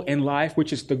goal in life,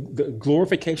 which is the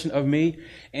glorification of me.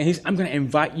 And I'm going to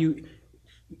invite you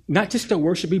not just to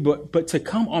worship me, but to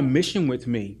come on mission with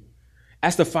me.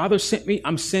 As the Father sent me,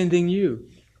 I'm sending you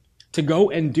to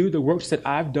go and do the works that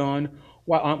I've done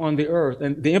while I'm on the earth.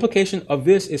 And the implication of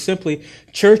this is simply,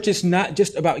 church is not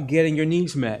just about getting your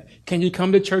needs met. Can you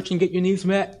come to church and get your needs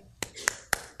met?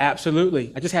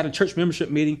 Absolutely. I just had a church membership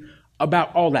meeting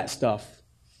about all that stuff.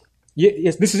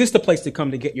 Yes, this is just the place to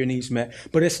come to get your needs met,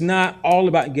 but it's not all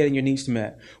about getting your needs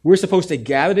met. We're supposed to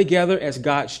gather together as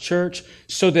God's church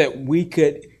so that we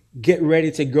could get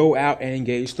ready to go out and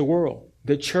engage the world.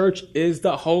 The church is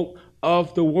the hope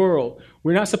of the world.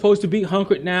 We're not supposed to be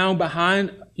hunkered down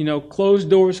behind, closed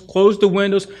doors, close the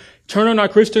windows, turn on our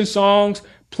Christian songs,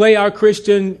 play our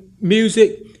Christian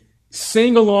music,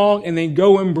 sing along, and then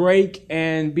go and break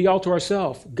and be all to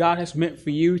ourselves. God has meant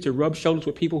for you to rub shoulders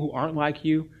with people who aren't like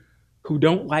you, who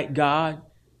don't like God,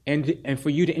 and for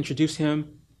you to introduce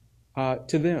him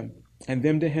to them and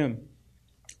them to him.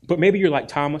 But maybe you're like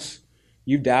Thomas.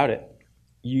 You doubt it.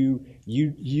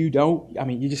 You don't. I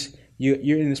mean,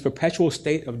 you're in this perpetual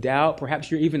state of doubt. Perhaps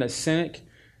you're even a cynic,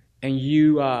 and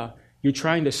you're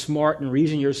trying to smart and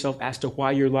reason yourself as to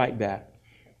why you're like that.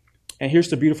 And here's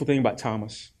the beautiful thing about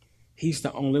Thomas. He's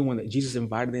the only one that Jesus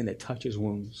invited in that touches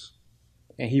wounds.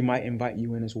 And he might invite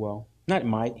you in as well. Not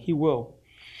might, he will.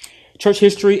 Church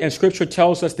history and scripture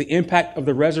tells us the impact of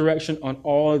the resurrection on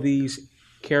all of these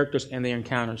characters and their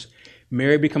encounters.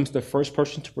 Mary becomes the first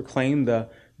person to proclaim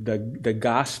the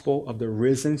gospel of the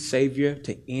risen Savior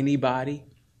to anybody,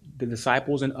 the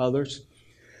disciples and others.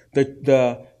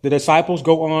 The disciples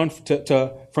go on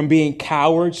to from being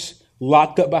cowards,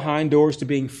 locked up behind doors, to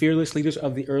being fearless leaders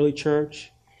of the early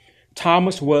church.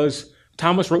 Thomas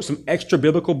wrote some extra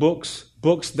biblical books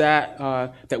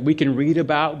that we can read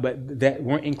about, but that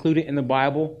weren't included in the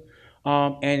Bible.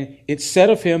 And it's said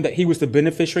of him that he was the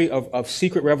beneficiary of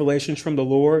secret revelations from the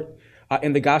Lord.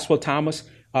 In the Gospel of Thomas,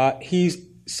 he's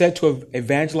said to have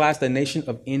evangelized the nation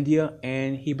of India,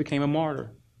 and he became a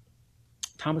martyr.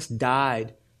 Thomas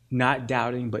died not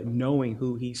doubting, but knowing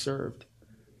who he served.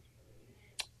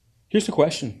 Here's the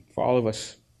question for all of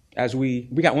us as we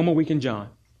got one more week in John.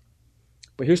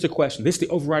 But here's the question. This is the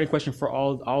overriding question for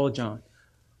all of John.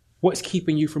 What's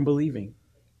keeping you from believing?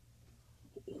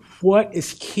 What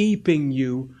is keeping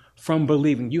you from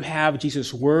believing? You have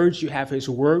Jesus' words, you have his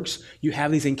works, you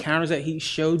have these encounters that he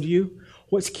showed you.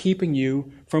 What's keeping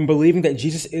you from believing that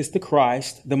Jesus is the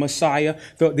Christ, the Messiah,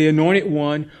 the anointed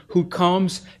one who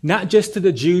comes not just to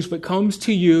the Jews, but comes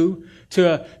to you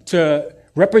to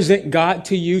represent God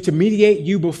to you, to mediate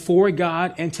you before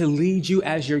God, and to lead you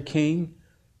as your king?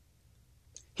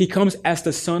 He comes as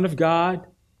the Son of God.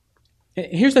 And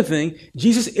here's the thing.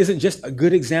 Jesus isn't just a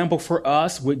good example for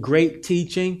us with great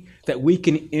teaching that we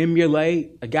can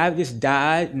emulate. A guy that just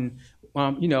died and,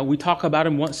 we talk about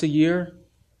him once a year.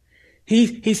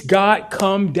 He's God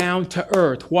come down to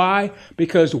earth. Why?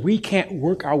 Because we can't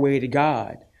work our way to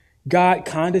God. God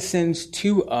condescends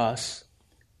to us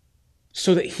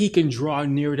so that he can draw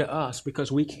near to us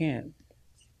because we can't.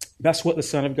 That's what the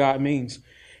Son of God means.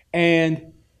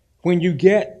 And when you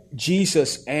get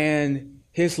Jesus and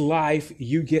his life,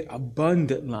 you get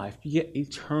abundant life. You get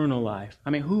eternal life.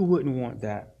 I mean, who wouldn't want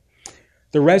that?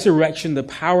 The resurrection, the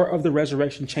power of the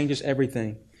resurrection changes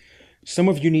everything. Some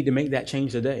of you need to make that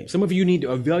change today. Some of you need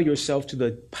to avail yourself to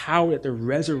the power that the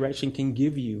resurrection can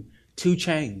give you to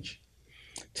change.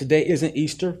 Today isn't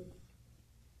Easter.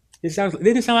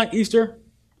 Didn't it sound like Easter?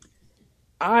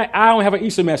 I don't have an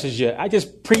Easter message yet. I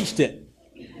just preached it.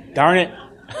 Darn it.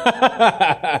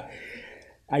 I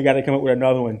got to come up with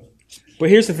another one. But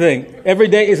here's the thing. Every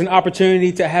day is an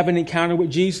opportunity to have an encounter with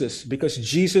Jesus because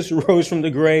Jesus rose from the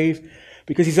grave,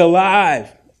 because he's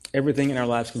alive. Everything in our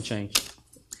lives can change.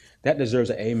 That deserves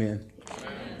an amen.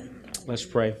 Let's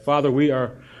pray. Father, we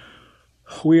are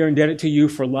indebted to you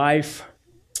for life,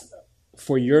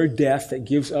 for your death that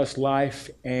gives us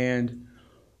life, and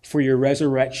for your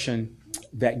resurrection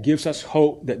that gives us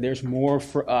hope that there's more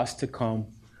for us to come.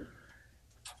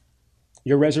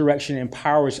 Your resurrection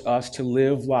empowers us to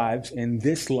live lives in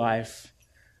this life,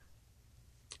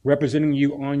 representing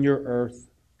you on your earth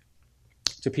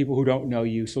to people who don't know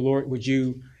you. So, Lord, would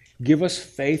you give us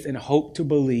faith and hope to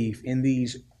believe in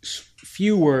these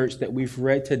few words that we've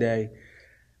read today,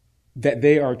 that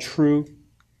they are true.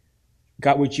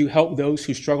 God, would you help those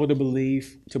who struggle to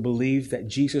believe that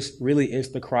Jesus really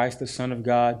is the Christ, the Son of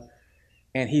God,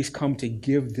 and he's come to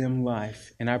give them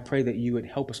life. And I pray that you would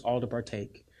help us all to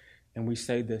partake. And we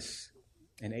say this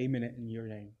and amen it in your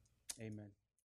name. Amen.